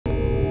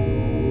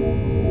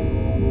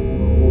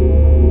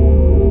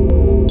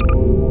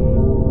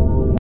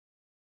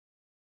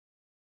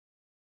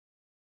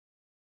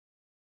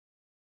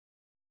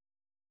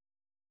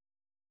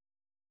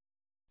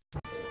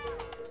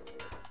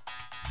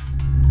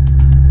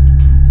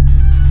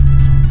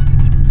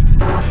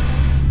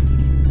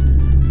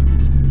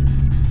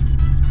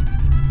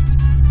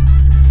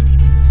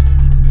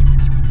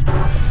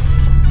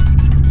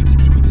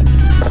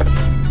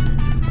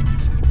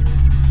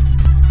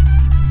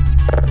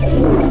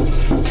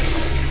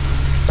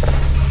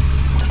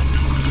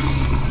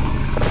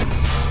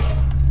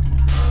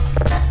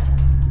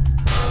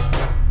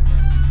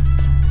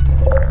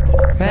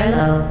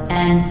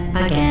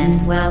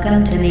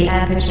welcome to the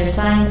Aperture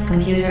Science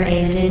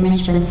Computer-Aided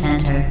Enrichment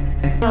Center.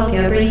 Hope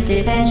your brief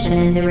detention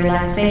in the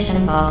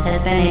relaxation vault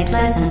has been a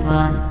pleasant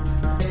one.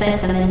 The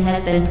specimen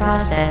has been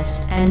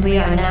processed, and we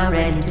are now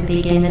ready to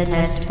begin the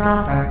test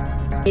proper.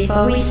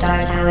 Before we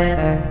start,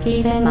 however,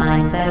 keep in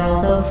mind that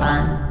although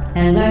fun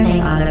and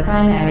learning are the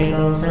primary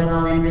goals of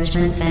all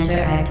Enrichment Center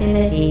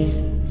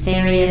activities,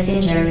 serious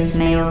injuries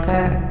may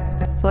occur.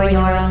 For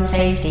your own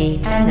safety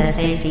and the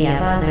safety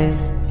of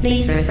others,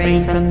 please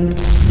refrain from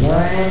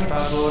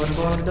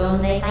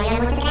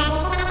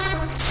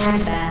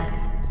stand back.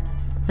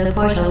 The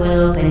portal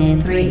will open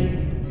in 3,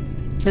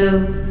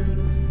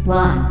 2,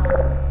 1.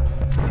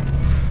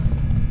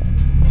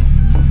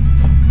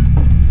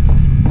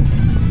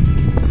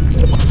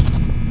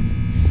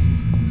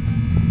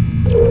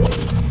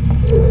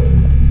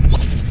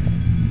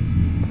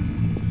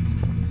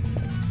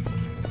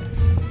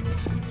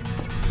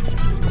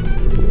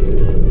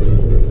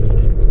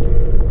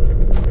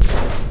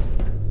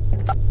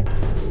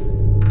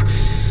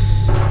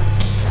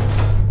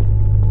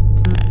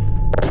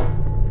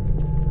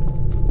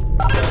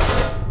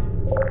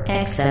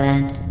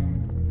 Excellent.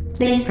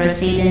 Please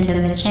proceed into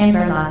the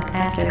chamber lock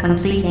after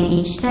completing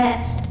each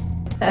test.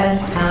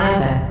 First,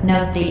 however,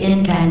 note the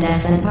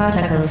incandescent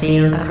particle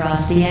field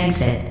across the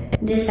exit.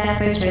 This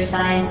Aperture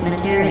Science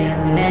material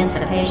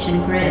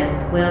emancipation grill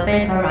will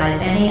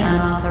vaporize any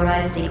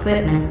unauthorized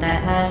equipment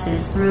that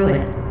passes through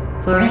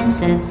it. For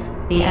instance,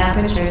 the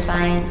Aperture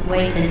Science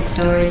weighted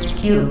storage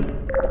cube.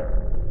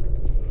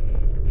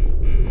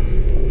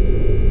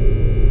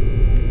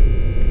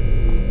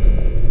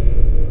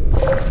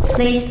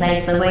 Please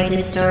place the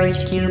weighted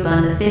storage cube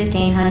on the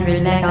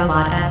 1500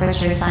 megawatt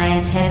Aperture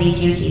Science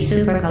heavy-duty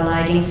super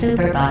colliding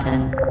super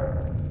button.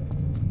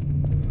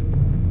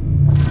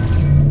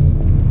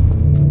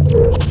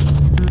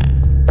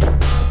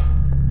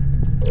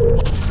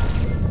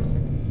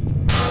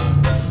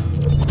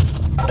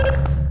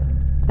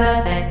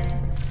 Perfect.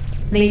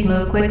 Please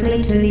move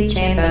quickly to the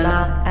chamber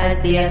lock,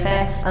 as the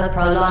effects of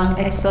prolonged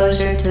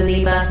exposure to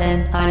the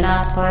button are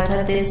not part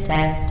of this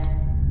test.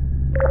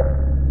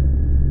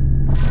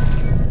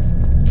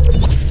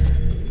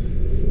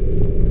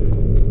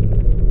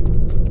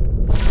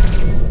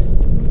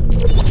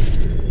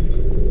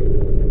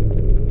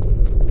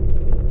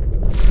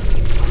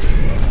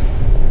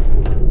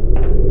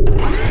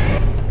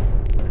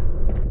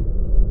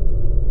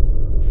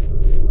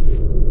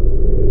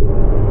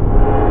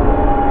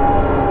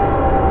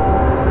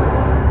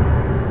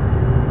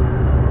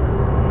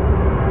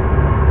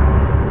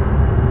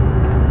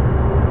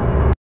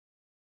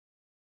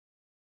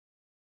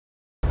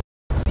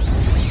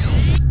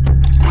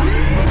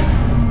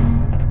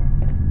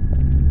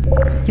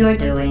 You're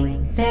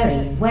doing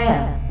very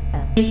well.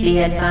 Please be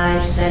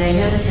advised that a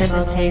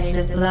noticeable taste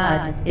of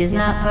blood is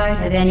not part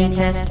of any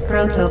test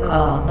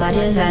protocol, but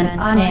is an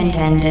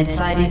unintended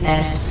side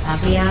effect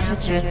of the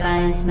Aperture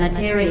Science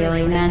material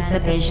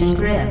emancipation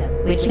grill,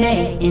 which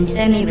may, in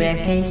semi-rare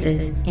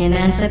cases,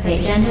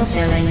 emancipate dental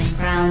fillings,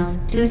 crowns,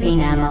 tooth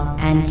enamel,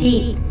 and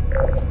teeth.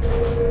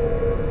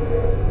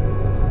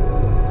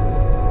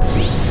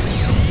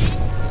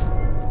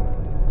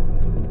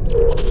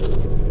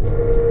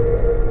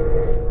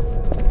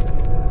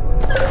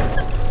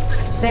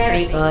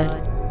 Very good.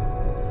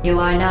 You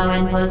are now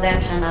in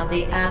possession of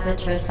the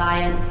Aperture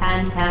Science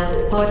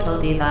Handheld portal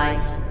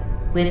device.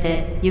 With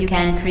it, you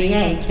can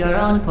create your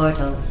own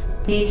portals.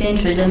 These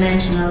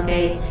intradimensional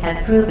gates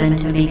have proven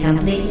to be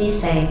completely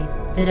safe.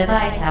 The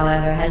device,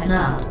 however, has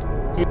not.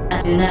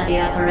 Do not the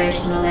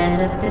operational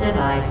end of the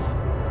device.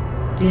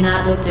 Do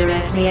not look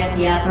directly at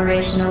the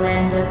operational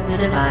end of the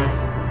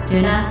device.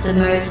 Do not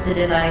submerge the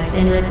device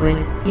in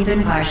liquid,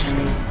 even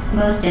partially.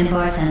 Most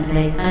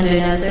importantly, under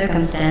no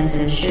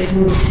circumstances should...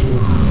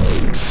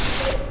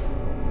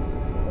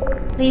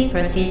 Please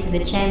proceed to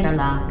the chamber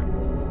lock.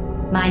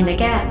 Mind the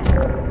gap.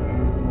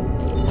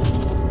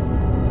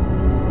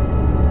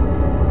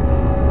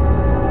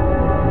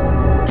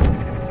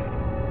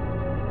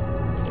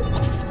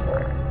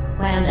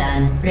 Well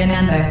done.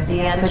 Remember,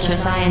 the Aperture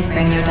Science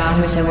Bring Your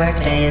Daughter to Work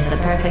Day is the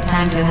perfect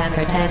time to have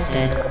her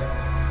tested.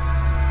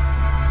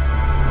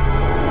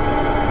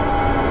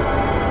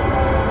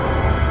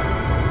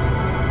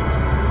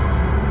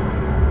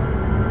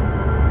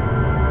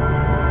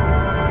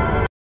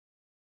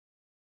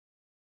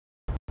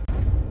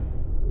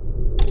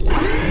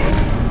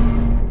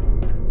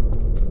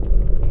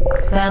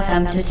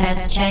 Welcome to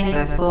Test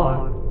Chamber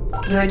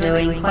 4. You're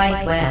doing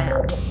quite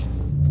well.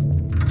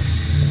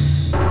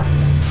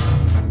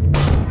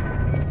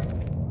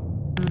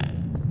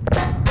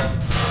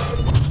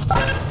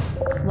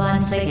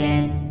 Once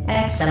again,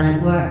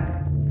 excellent work.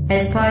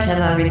 As part of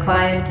our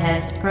required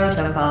test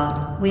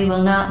protocol, we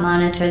will not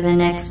monitor the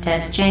next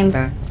test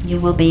chamber.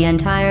 You will be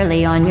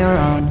entirely on your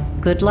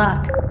own. Good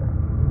luck.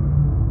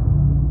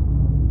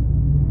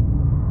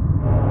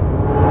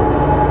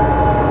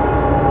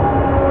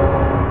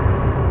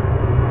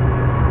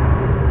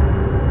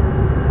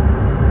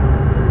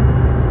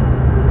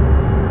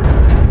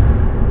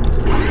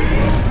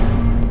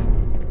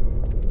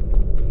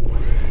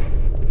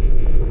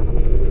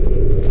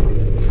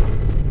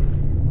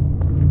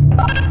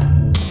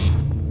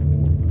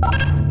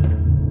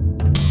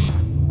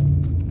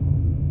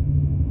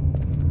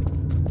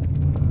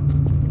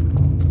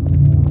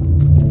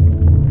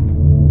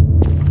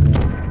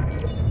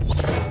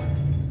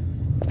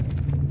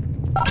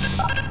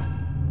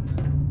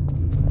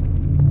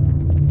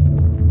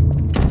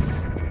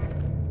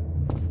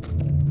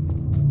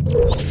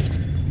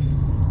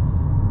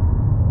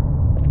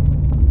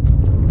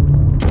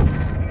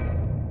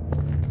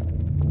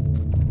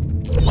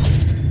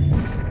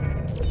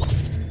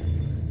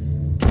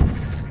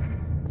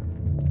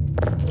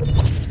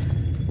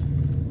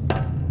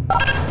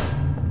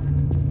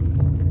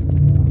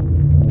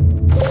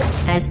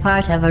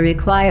 part of a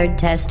required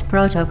test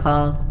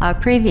protocol. Our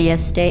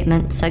previous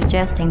statement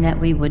suggesting that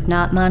we would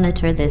not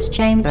monitor this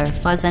chamber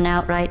was an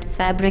outright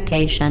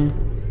fabrication.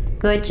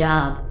 Good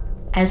job.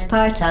 As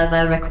part of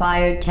a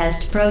required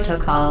test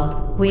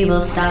protocol, we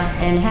will start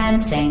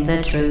enhancing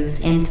the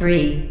truth in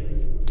 3,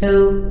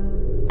 2,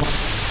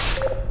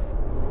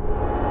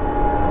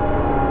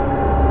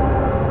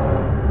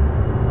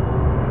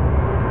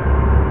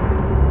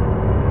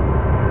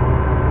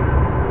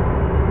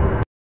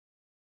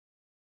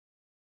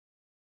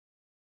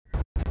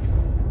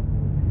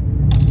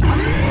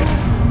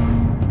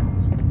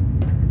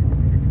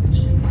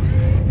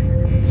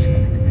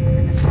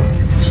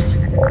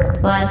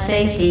 While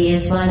safety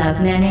is one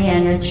of many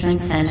Enrichment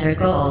Center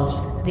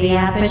goals, the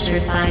Aperture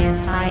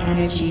Science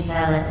high-energy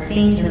pellet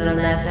seen to the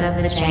left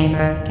of the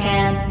chamber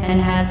can and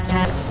has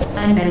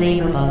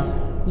unbelievable.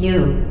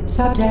 You.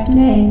 Subject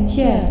name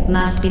here.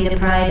 Must be the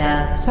pride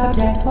of.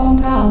 Subject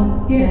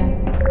hometown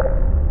here.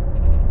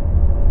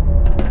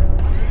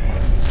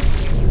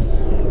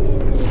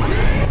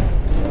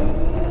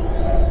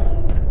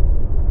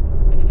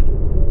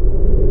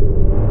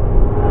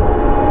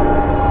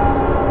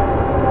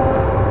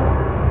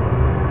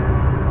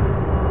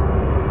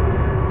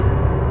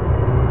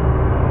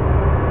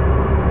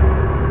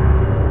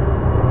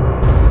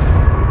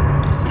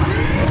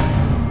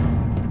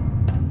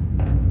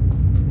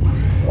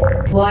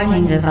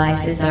 Warning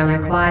devices are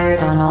required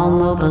on all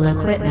mobile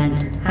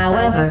equipment.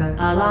 However,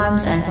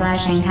 alarms and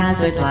flashing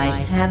hazard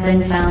lights have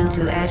been found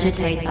to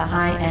agitate the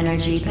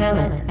high-energy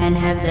pellet and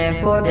have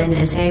therefore been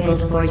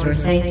disabled for your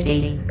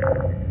safety.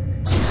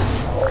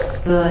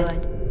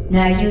 Good.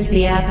 Now use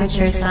the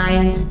Aperture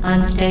Science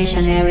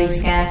unstationary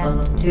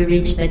scaffold to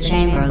reach the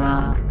chamber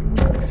lock.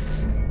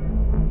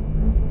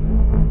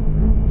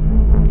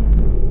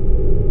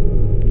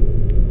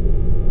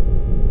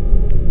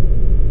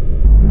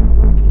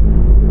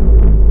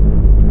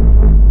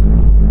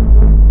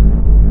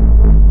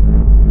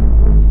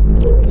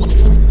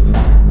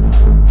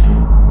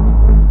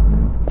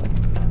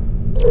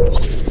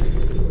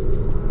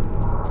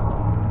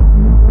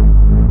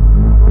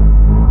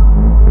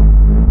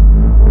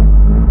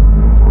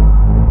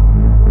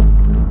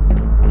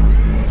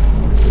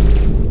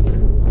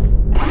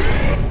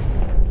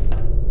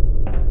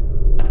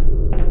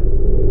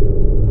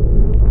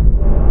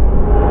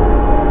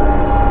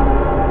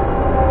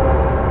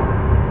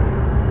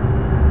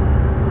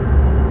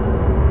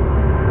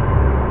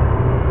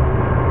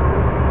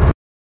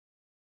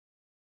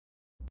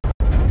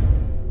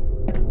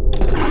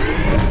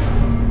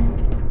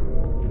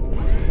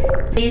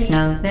 Please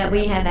note that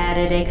we have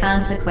added a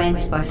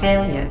consequence for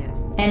failure.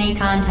 Any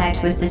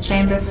contact with the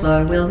chamber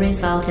floor will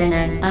result in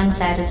an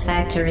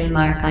unsatisfactory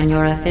mark on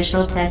your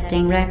official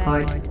testing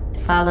record,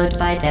 followed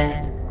by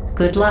death.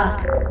 Good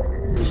luck.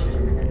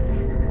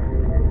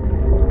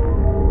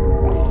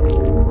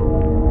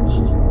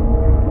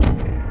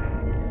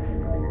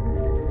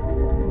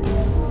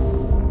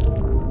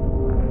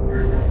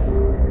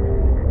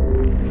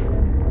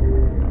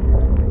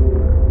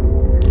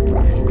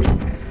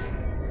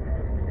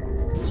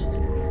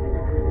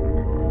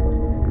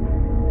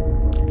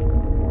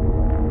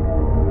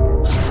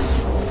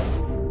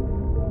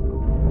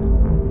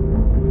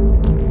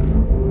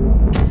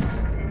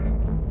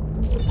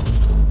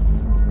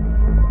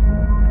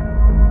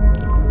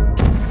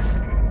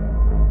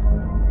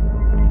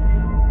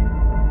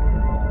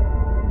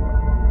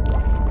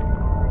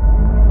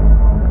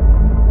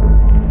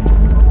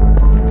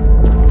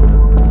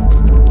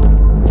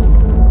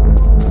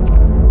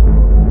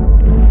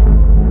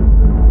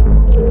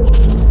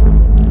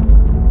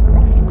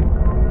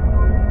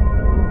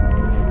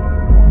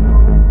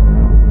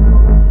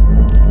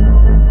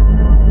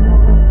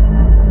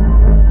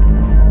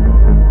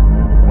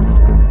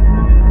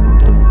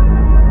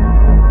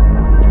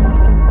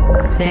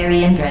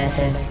 Very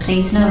impressive.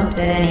 Please note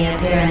that any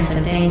appearance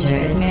of danger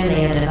is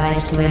merely a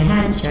device to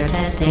enhance your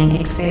testing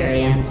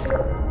experience.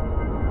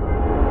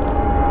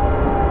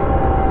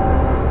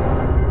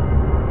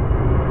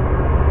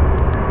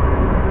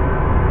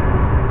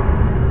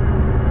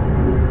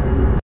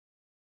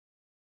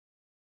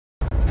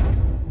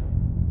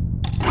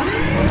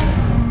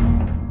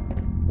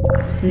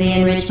 The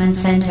Enrichment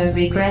Center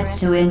regrets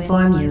to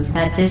inform you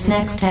that this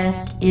next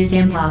test is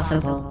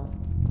impossible.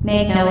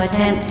 Make no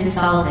attempt to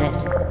solve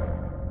it.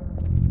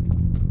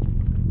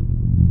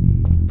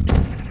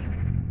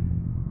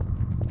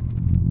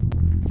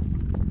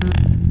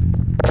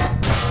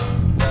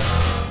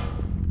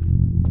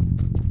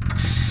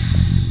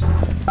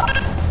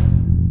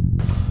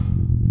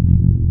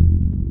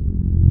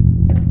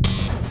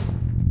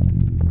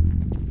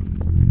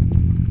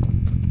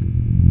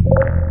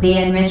 The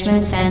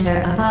Enrichment Center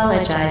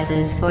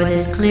apologizes for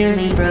this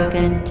clearly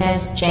broken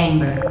test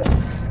chamber.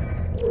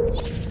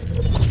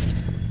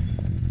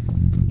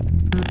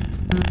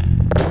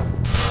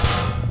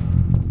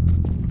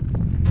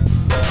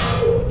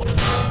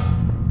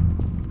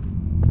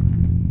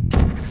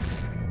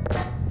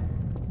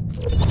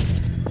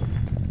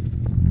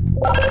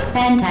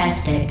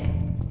 Fantastic.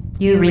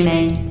 You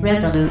remained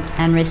resolute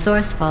and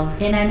resourceful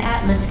in an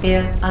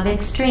atmosphere of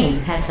extreme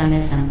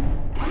pessimism.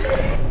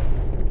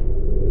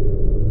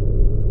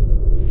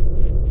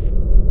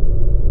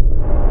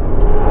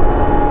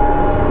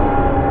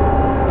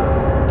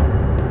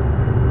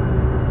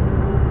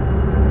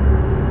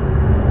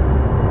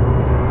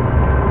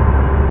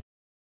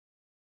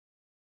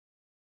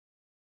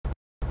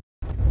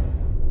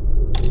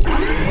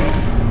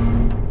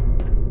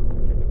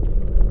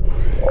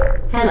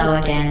 Hello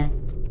again.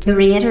 To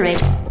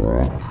reiterate,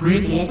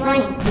 previous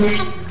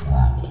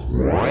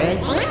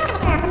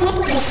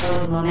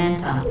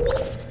momentum.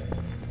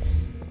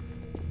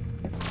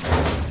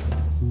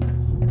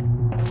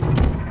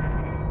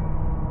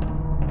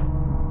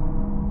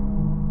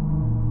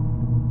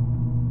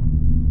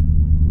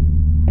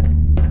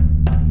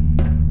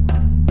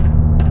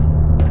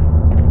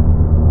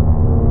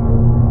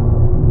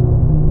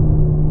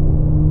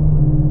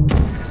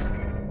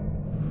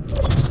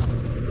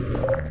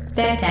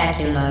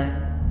 Spectacular.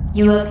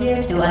 You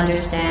appear to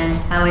understand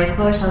how a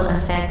portal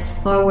affects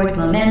forward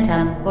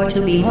momentum, or to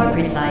be more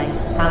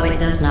precise, how it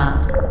does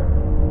not.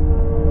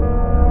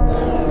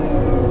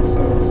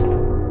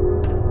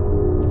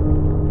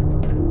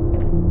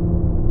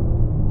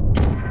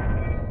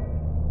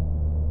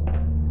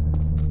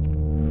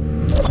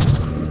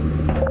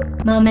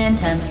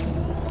 Momentum,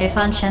 a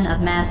function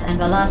of mass and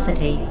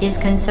velocity, is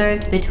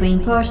conserved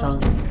between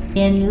portals.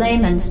 In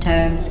layman's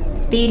terms,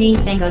 speedy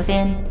thing goes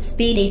in,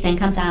 speedy thing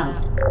comes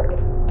out.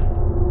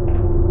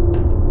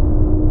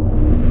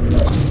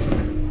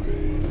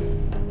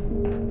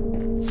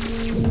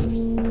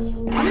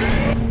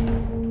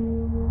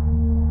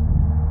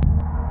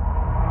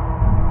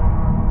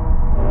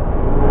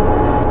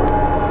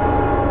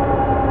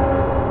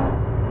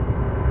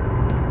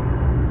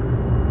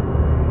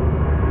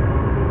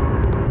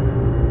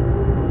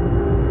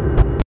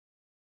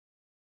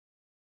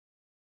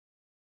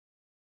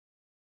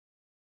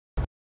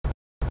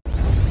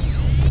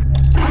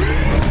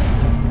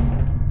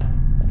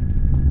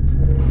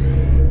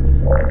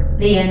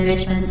 The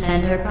Enrichment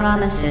Center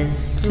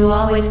promises to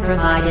always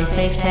provide a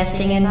safe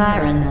testing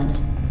environment.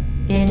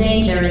 In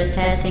dangerous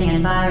testing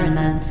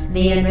environments,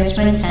 the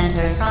Enrichment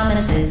Center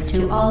promises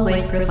to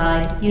always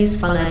provide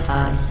useful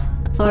advice.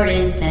 For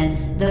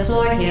instance, the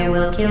floor here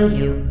will kill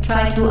you.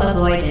 Try to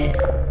avoid it.